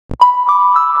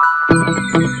Audio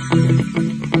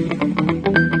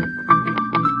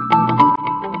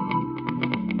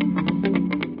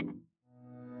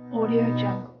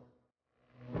Jungle.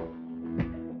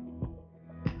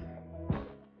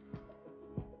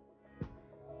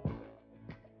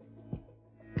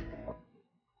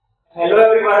 Hello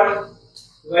everyone,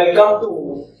 welcome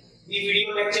to the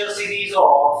video lecture series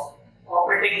of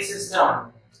operating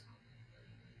system.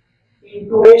 In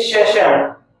today's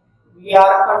session, we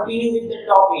are continuing with the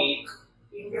topic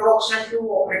Introduction to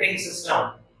Operating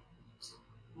System.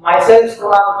 Myself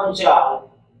Kunal Panchal,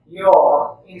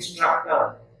 your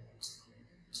instructor.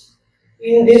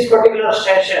 In this particular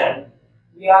session,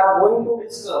 we are going to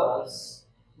discuss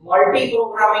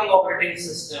multi-programming operating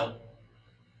system.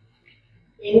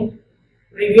 In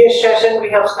previous session, we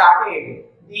have started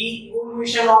the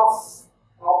evolution of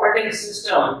operating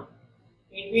system,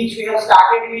 in which we have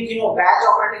started with batch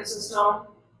operating system.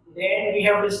 Then we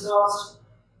have discussed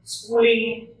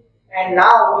schooling, and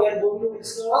now we are going to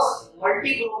discuss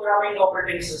multi-programming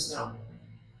operating system.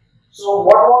 So,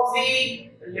 what was the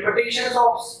limitations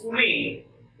of schooling?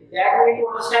 That we need to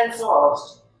understand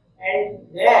first, and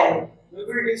then we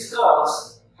will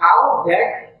discuss how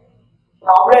that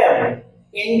problem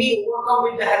can be overcome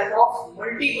with the help of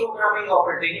multi-programming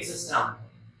operating system.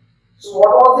 So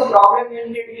what was the problem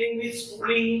when we are dealing with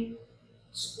schooling?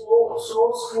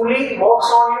 So schooling works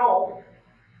on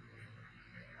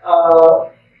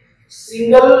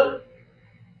single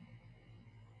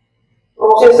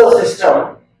processor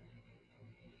system.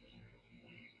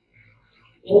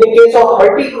 In the case of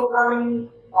multi-programming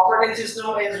operating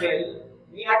system as well,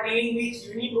 we are dealing with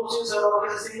uniprocessor or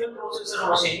with a single processor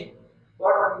machine.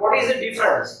 But what is the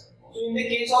difference? So in the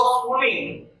case of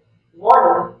schooling,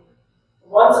 once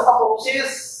a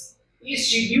process is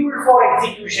scheduled for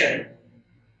execution,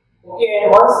 okay,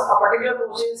 and once a particular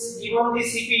process given the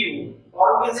CPU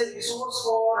or we can say resource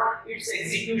for its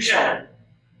execution,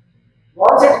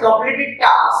 once it completed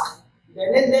task,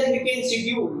 then we can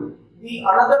schedule the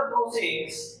another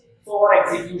process for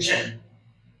execution.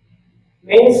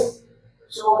 Means,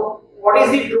 so what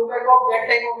is the drawback of that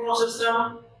type of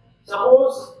system?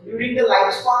 Suppose during the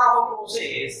lifespan of a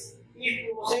process,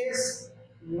 if process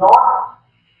not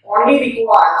only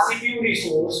requires CPU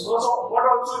resource, but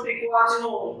also it requires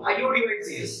IO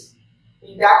devices.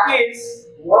 In that case,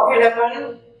 what will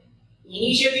happen?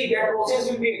 Initially, that process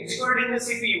will be executed in the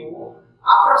CPU.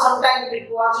 After some time, it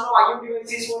requires IO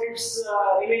devices for its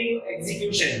remaining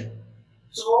execution.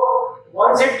 So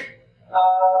once it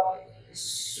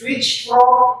switched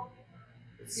from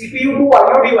CPU to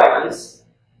IO device,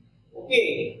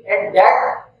 okay, at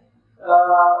that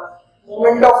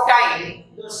moment of time,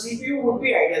 the CPU would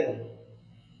be idle,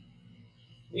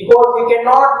 because we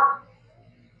cannot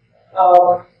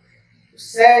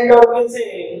send or we can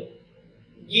say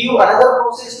give another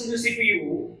process to the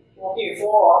CPU, okay,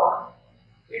 for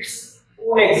its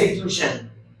own execution.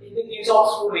 In the case of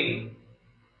schooling,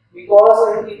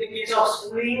 because in the case of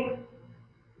schooling,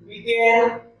 we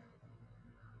can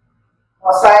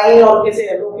assign or we can say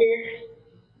allocate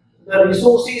the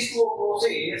resources to a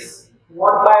process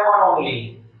one by one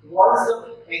only. Once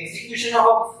the execution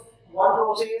of one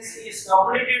process is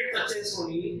completed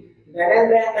successfully, then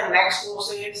the next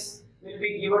process will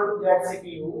be given to that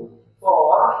CPU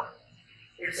for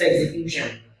its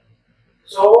execution.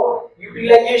 So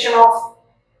utilization of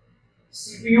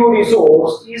CPU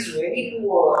resource is very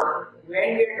poor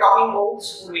when we are talking about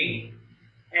schooling,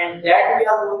 and that we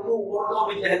are going to overcome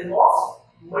with the help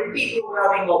of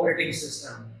multi-programming operating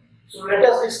system. So let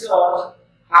us discuss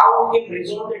how we can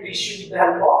resolve that issue with the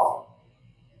help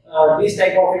of this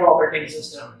type of operating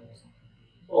system.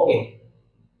 Okay.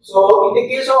 So in the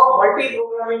case of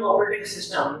multi-programming operating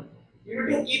system, you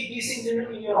need to keep these things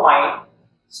in your mind.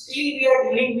 Still, we are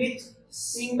dealing with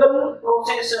single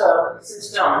processor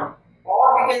system,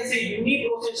 or we can say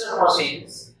uniprocessor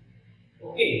machines.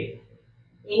 Okay,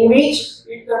 in which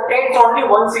it contains only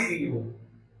one CPU,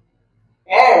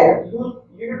 and you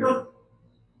need to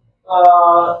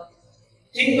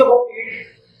think about it.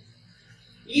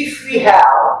 If we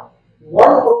have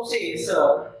one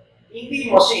processor in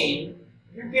the machine,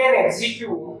 you can execute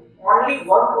only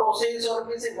one process or you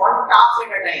can say one task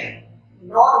at a time,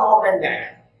 not more than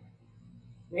that.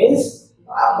 Means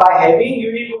by having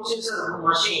uniprocessor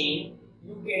machine,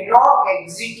 you cannot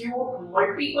execute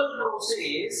multiple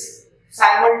processes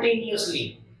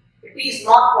simultaneously. It is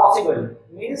not possible.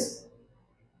 Means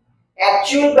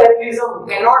actual parallelism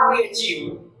cannot be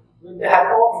achieved with the help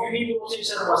of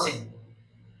uniprocessor machine.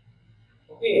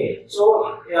 Okay,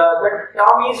 so the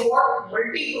term is what?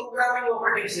 Multi-programming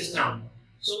operating system.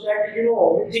 So that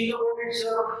you think about it,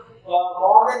 sir.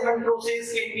 more than one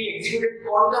process can be executed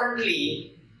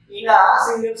concurrently in a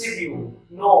single CPU?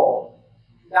 No.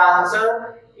 The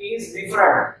answer is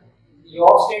different.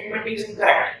 Your statement is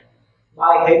incorrect.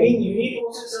 By having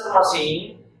uniprocessor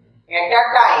machine, at a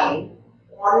time,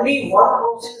 only one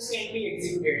process can be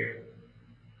executed.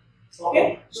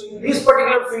 Okay? So in this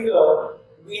particular figure,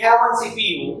 we have one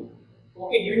CPU.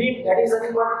 Okay, that is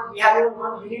nothing but we have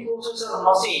one uniprocessor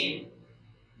machine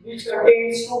which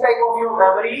contains two types of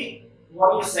memory.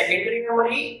 One is secondary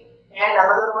memory and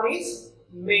another one is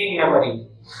main memory.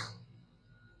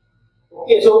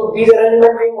 Okay, so these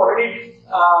arrangements we have already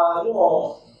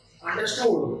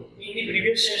understood in the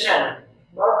previous session.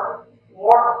 But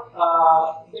what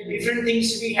the different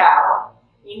things we have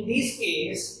in this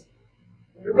case?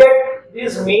 Look at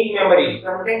this main memory,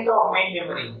 content of main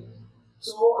memory.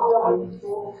 So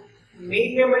the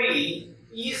main memory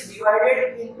is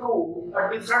divided into a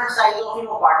different size of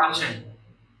partition.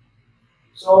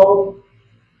 So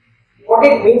what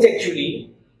it means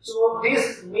actually? So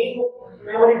this main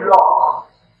memory block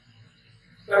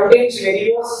contains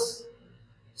various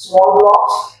small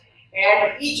blocks,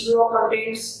 and each block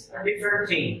contains a different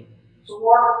thing. So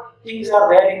what things are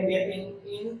there in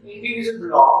individual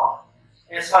block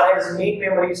as far as main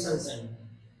memory is concerned?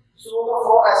 So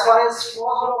as far as first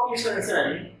block is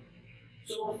concerned,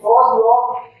 so first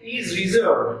block is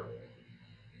reserved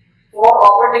for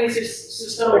operating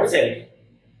system itself.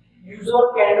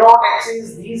 User cannot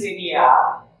access this area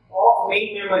of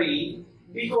main memory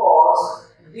because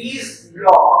this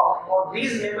block or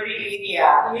this memory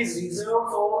area is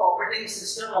reserved for operating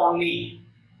system only.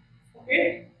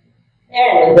 Okay,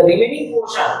 and the remaining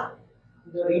portion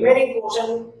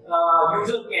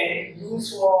user can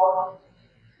use for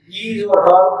his or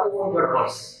her own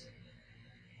purpose.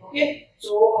 Okay,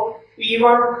 so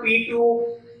P1, P2,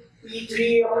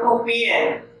 P3 up to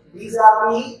Pn, these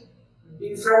are the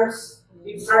different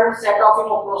set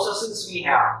of processes we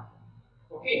have.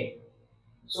 Okay,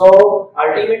 so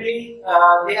ultimately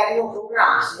they are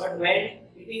programs, but when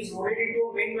it is loaded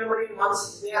into main memory,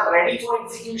 once they are ready for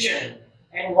execution,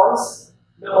 and once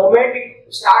the moment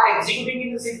it start executing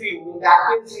in the CPU, in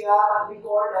that case we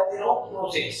call it as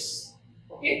process.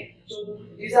 Okay, so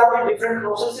these are the different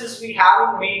processes we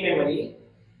have in main memory.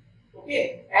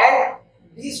 Okay, and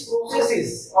these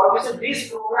processes or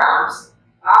these programs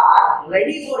are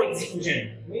ready for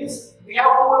execution. Means we have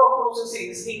pool of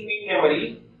processes in main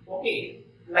memory. Okay,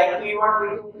 like P1,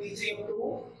 P2, P3 up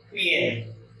to Pn.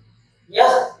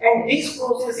 Yes, and these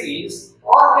processes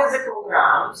or as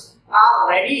programs are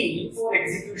ready for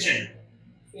execution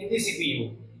in the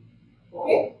CPU.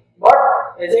 Okay, but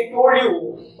as I told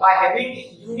you, by having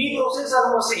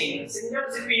uniprocessor machine, single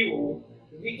CPU,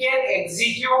 we can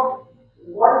execute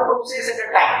one process at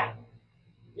a time.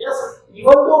 Yes,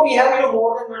 even though we have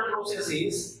more than one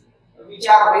processes which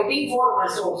are waiting for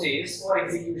resources for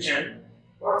execution,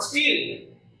 but still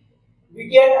we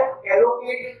can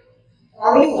allocate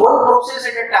only one process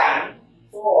at a time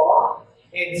for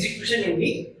execution in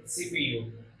the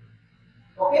CPU.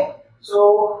 Okay,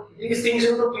 so these things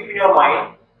you have to keep in your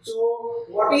mind. So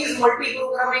what is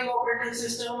multi-programming operating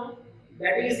system?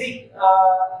 That is the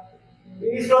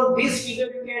based on this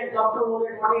figure you can come to know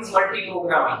that what is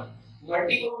multi-programming.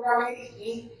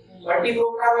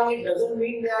 Multi-programming, it doesn't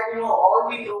mean that all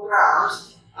the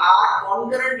programs are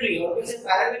concurrently or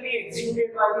parallelly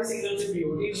executed by the single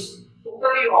CPU. It is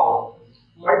totally wrong.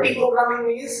 Multi-programming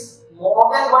means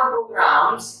more than one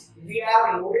programs we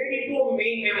are loaded into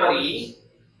main memory.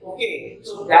 Okay,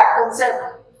 so that concept,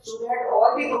 so that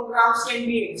all the programs can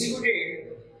be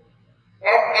executed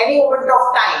at any moment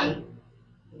of time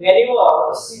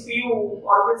whenever CPU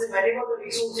or whenever the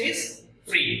resource is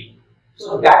free.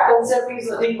 So that concept is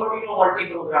nothing but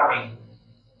multi-programming.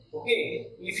 Okay,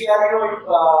 if you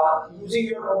are using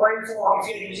your mobile phone, if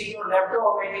you are using your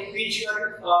laptop, and in which you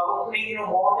are opening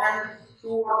more than 2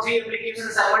 or 3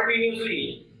 applications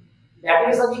simultaneously, that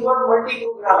is nothing but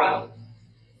multi-programming.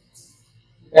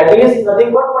 That is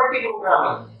nothing but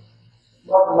multi-programming.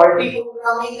 But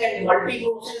multi-programming and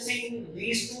multi-processing,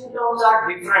 these two terms are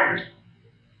different.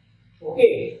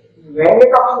 Okay, when we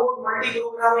talk about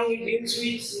multi-programming, it deals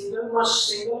with single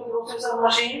processor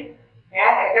machine, and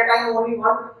at a time only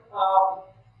one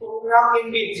program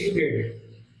can be executed.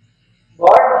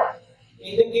 But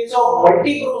in the case of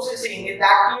multi-processing, in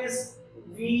that case,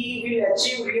 we will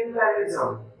achieve real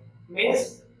parallelism.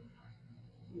 Means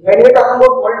when we talk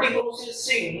about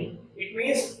multi-processing, it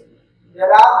means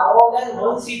there are more than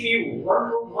one CPU,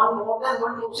 more than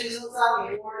one processors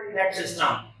are involved in that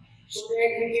system, so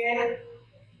that we can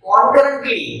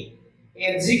concurrently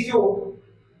execute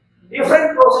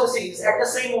different processes at the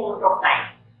same moment of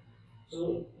time.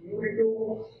 So you need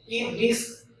to keep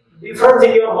this difference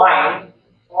in your mind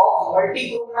of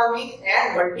multi-programming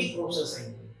and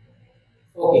multi-processing.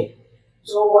 Okay.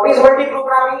 So what is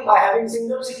multi-programming? By having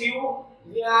single CPU,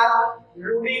 we are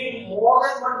loading more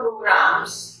than one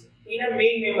programs in a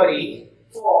main memory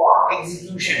for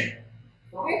execution.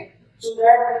 Okay. So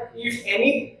that if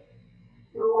any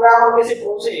program or say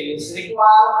process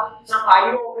require some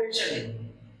IO operation,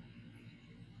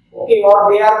 okay, or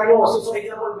they are so for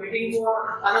example waiting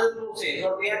for another process,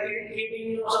 or they are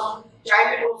creating some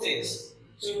child process.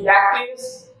 So in that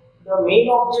case, the main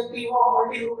objective of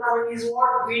multi-programming is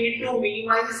what? We need to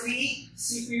minimize the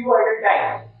CPU idle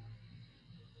time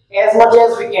as much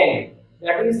as we can.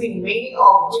 That is the main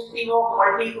objective of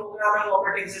multi-programming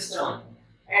operating system.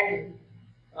 And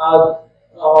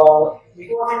because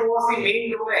it was the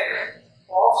main drawback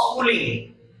of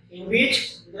schooling, in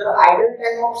which the idle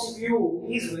time of CPU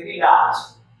is very large,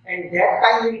 and that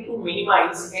time we need to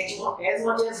minimize as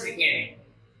much as we can.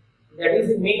 That is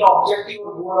the main objective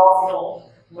or goal of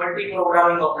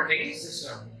multi-programming operating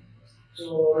system.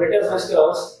 So let us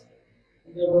discuss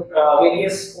the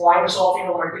various points of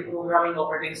multi-programming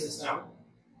operating system.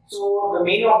 So the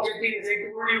main objective, as I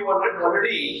told you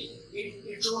already,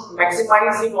 it should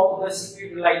maximize the CPU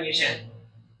utilization.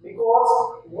 Because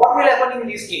what will happen in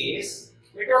this case?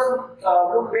 Let us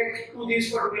look back to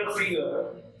this particular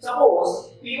figure.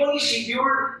 Suppose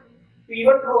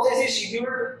P1 process is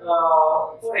scheduled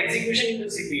for execution in the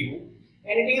CPU,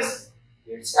 and it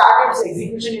started its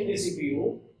execution in the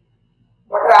CPU.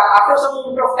 But after some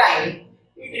moment of time,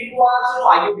 it requires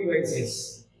IO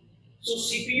devices. So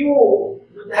CPU,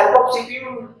 with the help of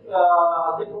CPU,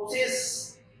 the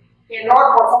process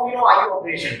cannot perform IO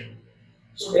operation.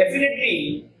 So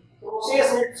definitely,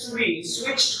 process needs to be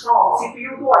switched from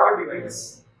CPU to IO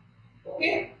device.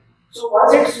 Okay. So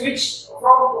once it switched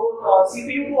from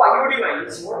CPU to IO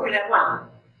device, what will happen?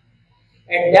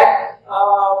 At that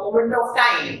moment of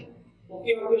time,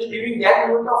 okay, because during that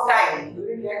moment of time,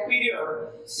 during that period,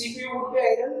 CPU would be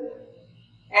idle,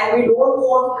 and we don't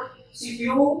want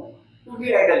CPU to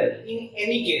be idle in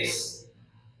any case.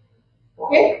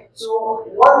 Okay, so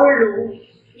what we'll do,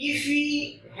 if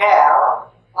we have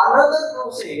another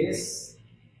process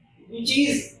which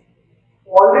is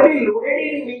already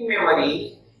loaded in main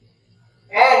memory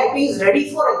and it is ready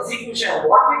for execution,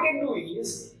 what we can do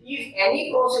is, if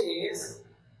any process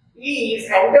is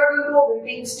entered into a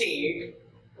waiting state,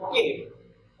 okay,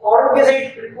 or because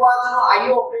it requires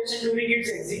IO operation during its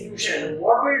execution,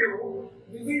 what we'll do,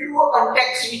 we will do a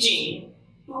context switching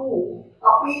to a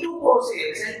P2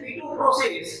 process, and P2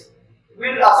 process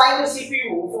will assign the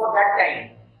CPU for that time,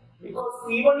 because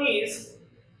P1 is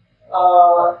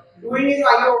doing an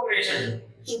IO operation.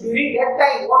 So during that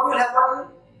time, what will happen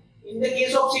in the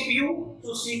case of CPU?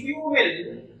 So CPU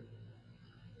will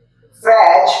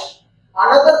fetch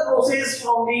another process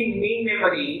from the main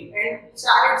memory and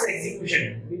start its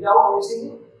execution without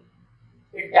wasting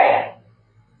its time.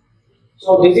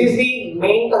 So this is the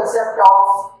main concept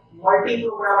of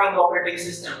multi-programming operating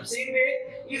system. Same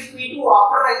way, if P2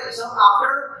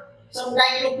 after some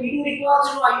time P2 requires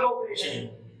IO operation.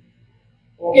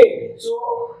 Okay, so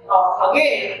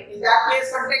again in that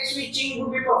case context switching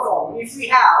would be performed. If we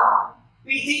have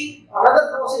P3,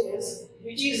 another process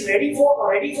which is ready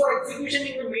for execution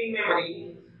in the main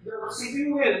memory, the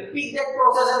CPU will pick that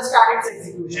process and start its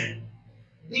execution.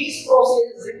 This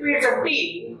process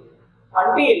repeats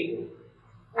until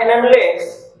and unless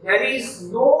there is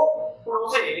no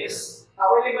process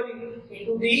available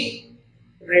into the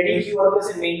ready queue or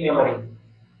the main memory.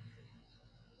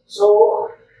 So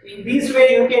in this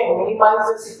way you can minimize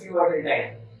the CPU idle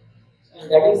time, and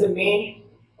that is the main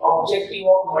objective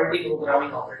of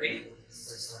multi-programming operating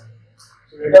system.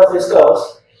 So let us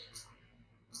discuss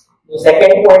the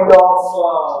second point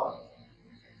of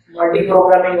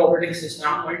multi-programming operating system.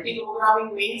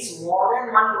 Multi-programming means more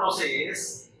than one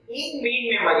process in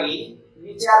main memory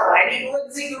which are ready to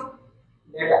execute.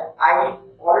 That I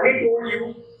already told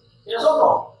you, yes or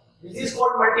no? This is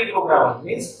called multi-programming.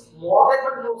 Means more than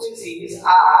one processes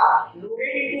are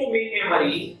loaded into main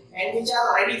memory and which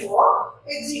are ready for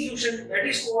execution. That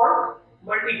is called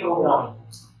multi-programming.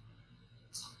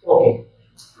 Okay.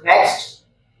 Next,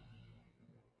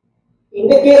 in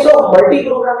the case of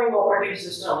multi-programming operating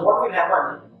system, what will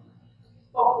happen?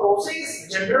 A process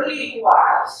generally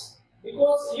requires,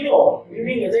 because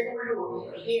during, as I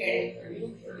told you,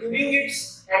 during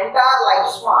its entire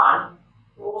lifespan,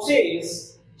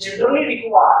 process generally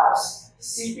requires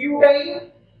CPU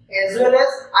time as well as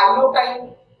IO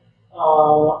time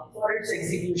for its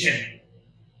execution.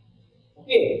 Okay.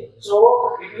 Okay,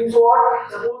 so it means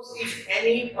what? Suppose if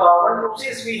any one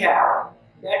process we have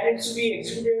that needs to be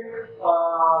executed,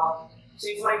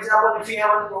 say for example, if we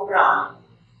have a program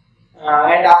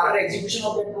and after execution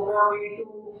of that program, we need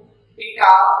to take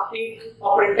a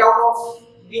printout of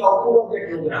the output of that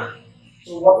program.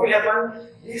 So what will happen?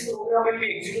 This program will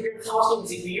be executed first in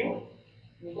CPU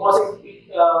because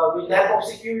with the help of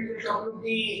CPU it will compute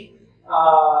the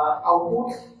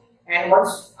output, and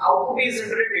once output is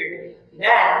generated,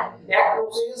 then that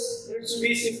process needs to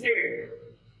be shifted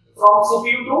from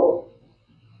CPU to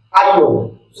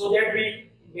IO so that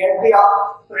we get the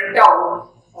printout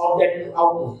of that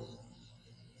output.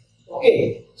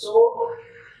 Okay, so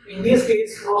in this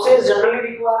case, process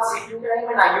generally requires CPU time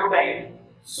and IO time.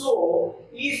 So,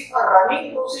 if a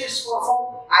running process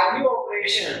performs IO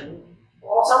operation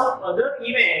or some other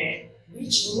event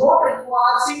which do not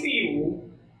require CPU,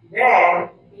 then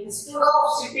instead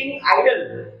of sitting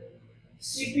idle,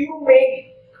 CPU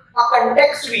make a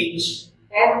context switch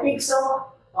and pick some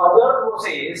other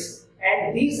process,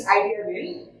 and this idea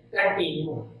will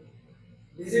continue.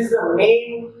 This is the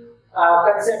main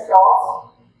concept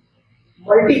of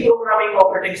multi-programming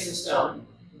operating system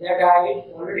that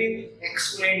I already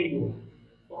explained you.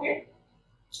 Okay,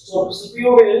 so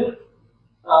CPU will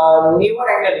never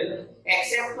idle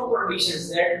except two conditions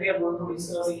that we are going to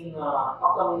discuss in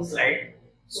upcoming slide.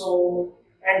 So,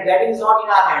 and that is not in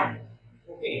our hand.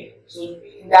 Okay, so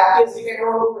in that case we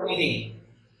cannot do anything.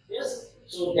 Yes,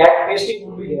 so that wastage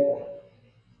will be there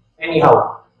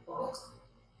anyhow. Okay.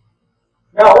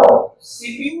 Now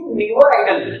CPU never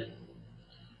idle.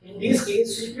 In this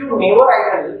case, CPU never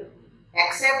idle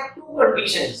except two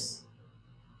conditions.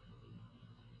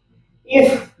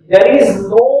 If there is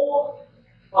no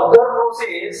other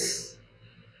process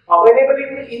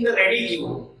available in the ready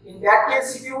queue, in that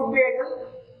case CPU would be idle.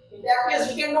 In that case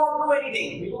we cannot do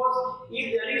anything, because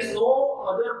if there is no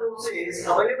other process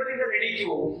available in the ready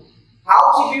queue,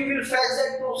 how CPU will fetch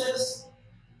that process?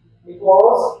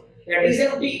 Because that is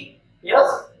empty. Yes?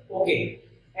 Okay.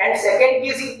 And second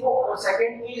case is what?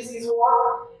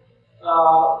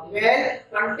 When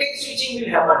context switching will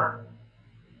happen.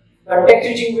 Context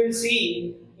switching we'll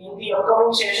see in the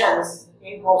upcoming sessions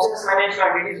in process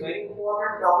management. It is very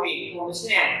important topic to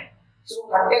understand. So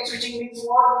context switching means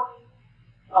what?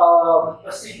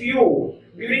 A CPU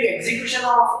during execution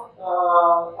of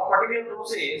a particular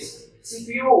process,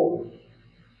 CPU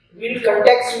will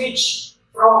context switch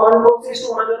from one process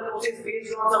to another process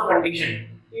based on some condition.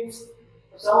 If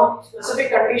some specific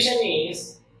condition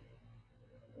is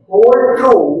hold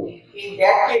true, in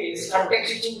that case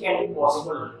context switching can be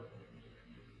possible.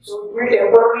 So it will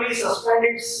temporarily suspend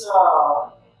its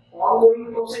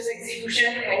ongoing process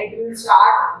execution and it will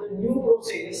start the new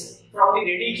process from the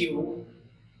ready queue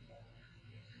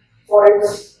for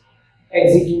its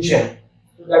execution.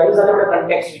 So that is another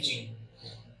context switching.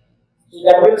 So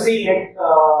that we'll see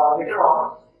later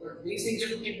on. But these things you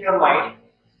should keep in your mind.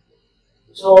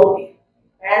 So,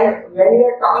 and when we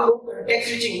are talking about context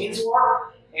switching, means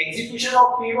what? Execution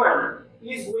of P1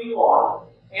 is going on,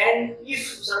 and if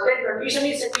certain condition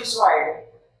is satisfied,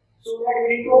 so that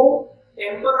we need to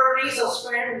temporarily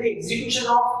suspend the execution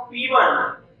of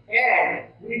P1 and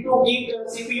we need to give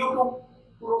the CPU to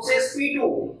process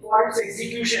P2 for its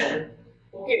execution.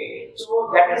 Okay, so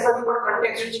that is nothing but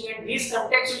context switching, and this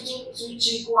context switch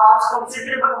requires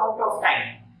considerable amount of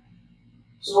time.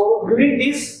 So during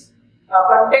this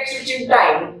context switching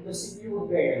time, the CPU would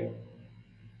be idle.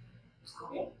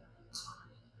 Okay.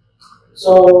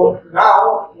 So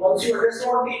now, once you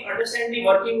understand the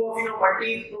working of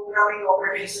multi-programming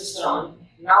operating system,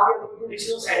 now we are going to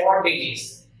discuss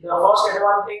advantages. The first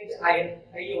advantage I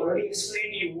already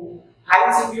explained you,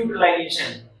 high CPU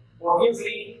utilization.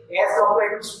 Obviously, as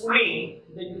compared to spooling,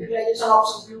 the utilization of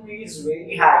CPU is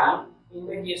very high in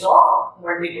the case of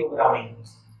multi-programming.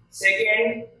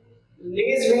 Second,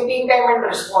 less waiting time and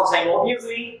response time.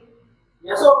 Obviously,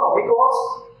 yes or no?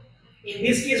 Because in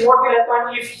this case, what will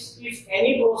happen if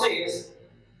any process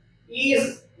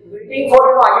is waiting for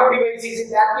your IO devices? In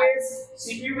that case,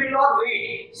 CPU will not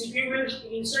wait. CPU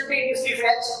will instantaneously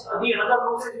fetch the another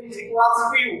process which requires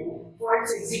CPU for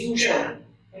its execution,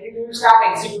 and it will start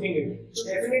executing it. So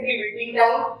definitely waiting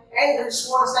time and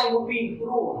response time will be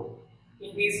improved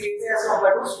in these cases as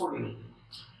compared to spooling.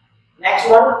 Next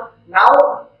one,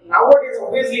 nowadays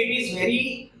obviously it is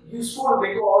very useful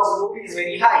because load is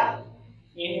very high.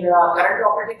 In current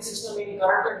operating system, in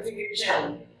current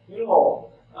configuration,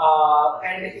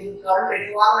 and in current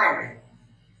requirement,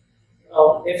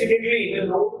 definitely the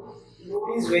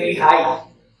load is very high,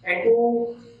 and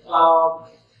to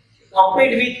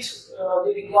compete with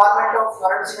the requirement of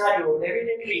current scenario,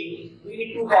 definitely we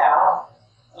need to have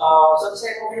such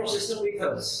type of system with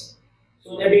us,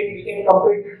 so that we can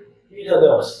compete with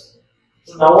others.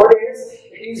 So nowadays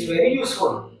it is very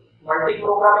useful.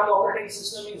 Multi-programming operating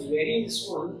system is very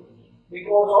useful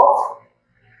because of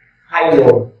high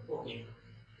load. Okay.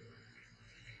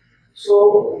 So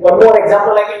one more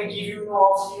example I can give you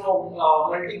of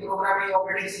multi-programming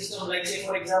operating system. Like say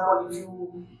for example, if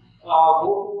you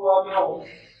go to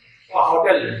a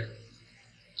hotel,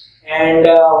 and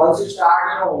once you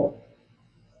start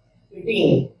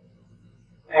eating,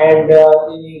 and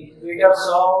the waiter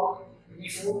serve the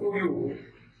food to you,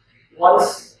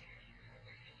 once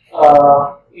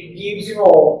it gives a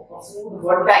food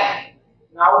one time,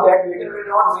 now that waiter will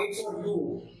not wait for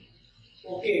you,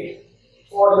 okay,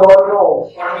 for your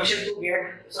permission to get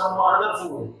some other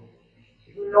food.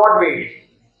 It will not wait.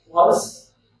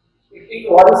 Once the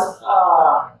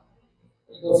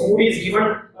food is given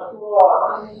to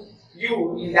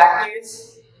you, in that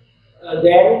case,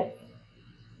 then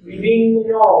within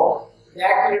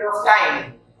that period of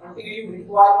time, until you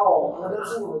require another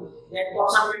food, that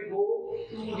person will go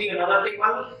to the another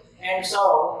table and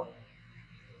serve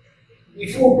the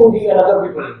food to the another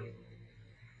people.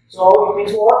 So it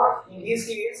means what? In this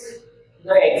case,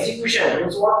 the execution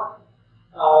means what?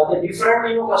 The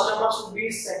different customers should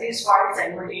be satisfied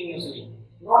simultaneously.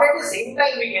 Not at the same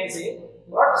time we can say,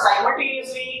 but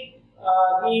simultaneously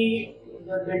the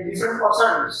different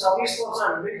person, service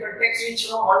person will contact switch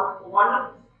from one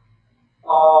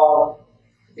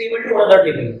table to another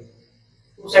table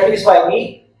to satisfy the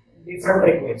different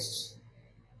requests.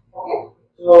 Okay.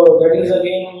 So that is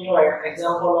again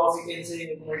example of, you can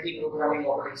say, multi-programming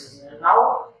operating system. And now,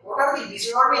 what are the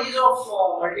disadvantages of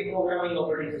multi-programming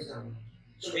operating system?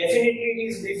 So definitely it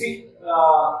is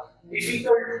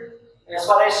difficult as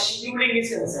far as scheduling is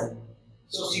concerned.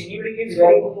 So scheduling is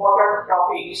very important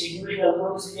topic. Scheduling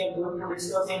algorithms we are going to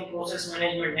discuss in process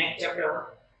management next chapter.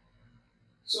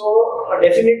 So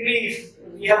definitely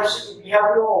we have to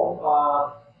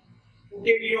put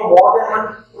more than one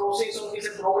process or is a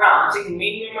program in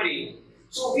main memory.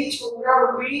 So which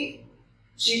program will be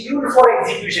scheduled for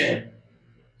execution?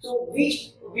 So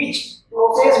which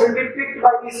process will be picked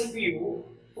by the CPU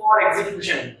for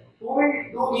execution? Who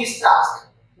will do this task?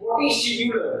 What is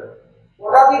scheduler?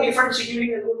 What are the different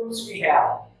scheduling algorithms we have?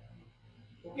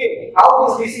 Okay,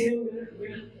 how this decision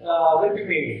will be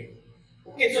made?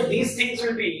 Okay, so these things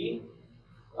will be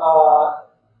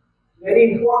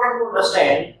very important to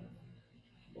understand.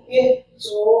 Okay,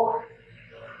 so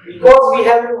because we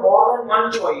have more than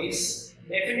one choice,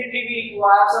 definitely we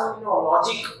require some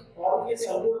logic or we can say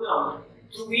algorithm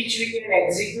through which we can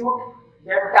execute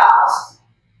that task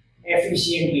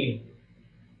efficiently.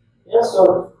 Yes,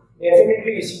 so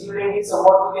definitely scheduling is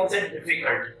somewhat, we can say,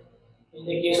 difficult in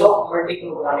the case of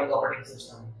multi-programming operating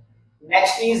system.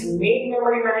 Next is main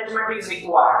memory management is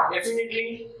required.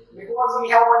 Definitely, because we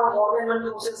have more than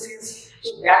one processes,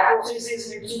 so that processes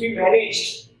need to be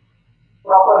managed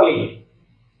properly.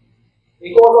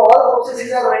 Because all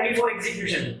processes are ready for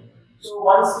execution. So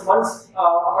once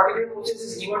a particular process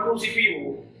is given to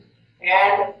CPU,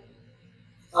 and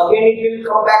again it will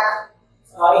come back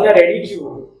in a ready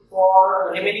queue for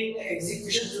remaining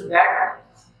execution, so that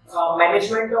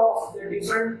management of the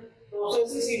different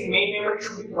processes in main memory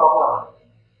should be proper.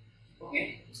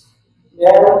 Okay.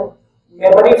 Then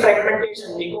memory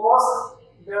fragmentation, because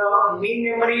the main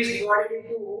memory is divided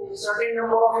into certain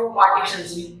number of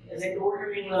partitions, as I told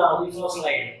you in the first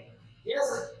slide. Yes.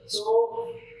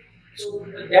 So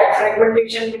that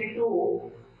fragmentation we need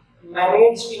to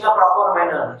manage in a proper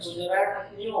manner. So there are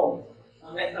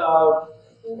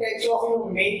two types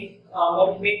of main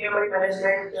memory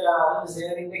management is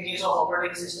there in the case of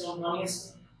operating system. One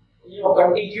is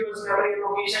contiguous memory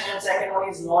allocation, and second one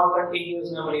is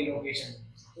non-contiguous memory allocation.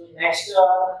 So next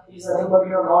is nothing but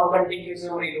non-contiguous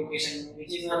memory allocation,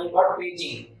 which is nothing but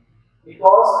paging.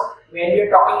 Because when we are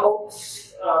talking about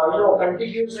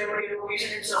contiguous memory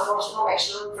allocation, it suffers from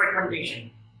external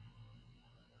fragmentation.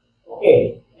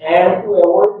 Okay, and to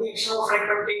avoid the external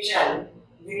fragmentation,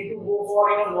 we need to go for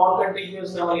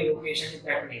non-contiguous memory allocation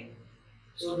technique.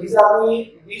 So these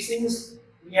things.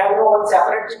 We have one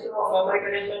separate chapter of memory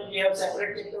management. We have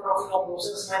separate chapter of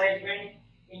process management,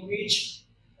 in which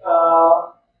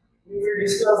we will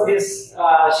discuss this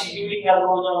scheduling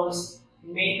algorithms,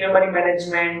 main memory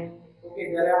management.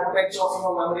 Okay, there are two types of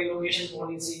memory allocation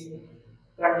policy: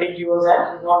 contiguous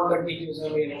and non-contiguous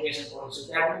memory allocation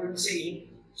policy. That we will see.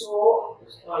 So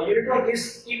you need to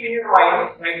keep in your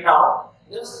mind right now.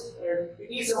 Just it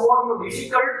is somewhat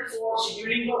difficult for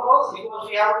scheduling purpose, because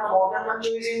we have more than one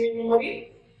choice in main memory.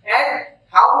 and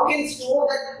how we can store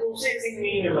that process in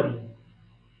main memory.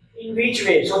 In which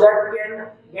way, so that we can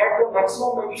get the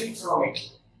maximum benefit from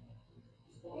it.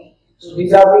 Okay. So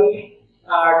these are the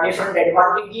different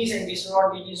advantages and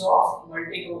disadvantages of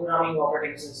multi-programming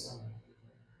operating system.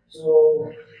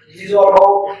 So this is all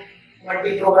about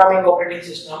multi-programming operating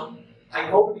system. I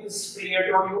hope it is clear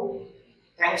to you.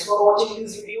 Thanks for watching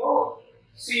this video.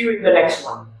 See you in the next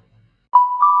one.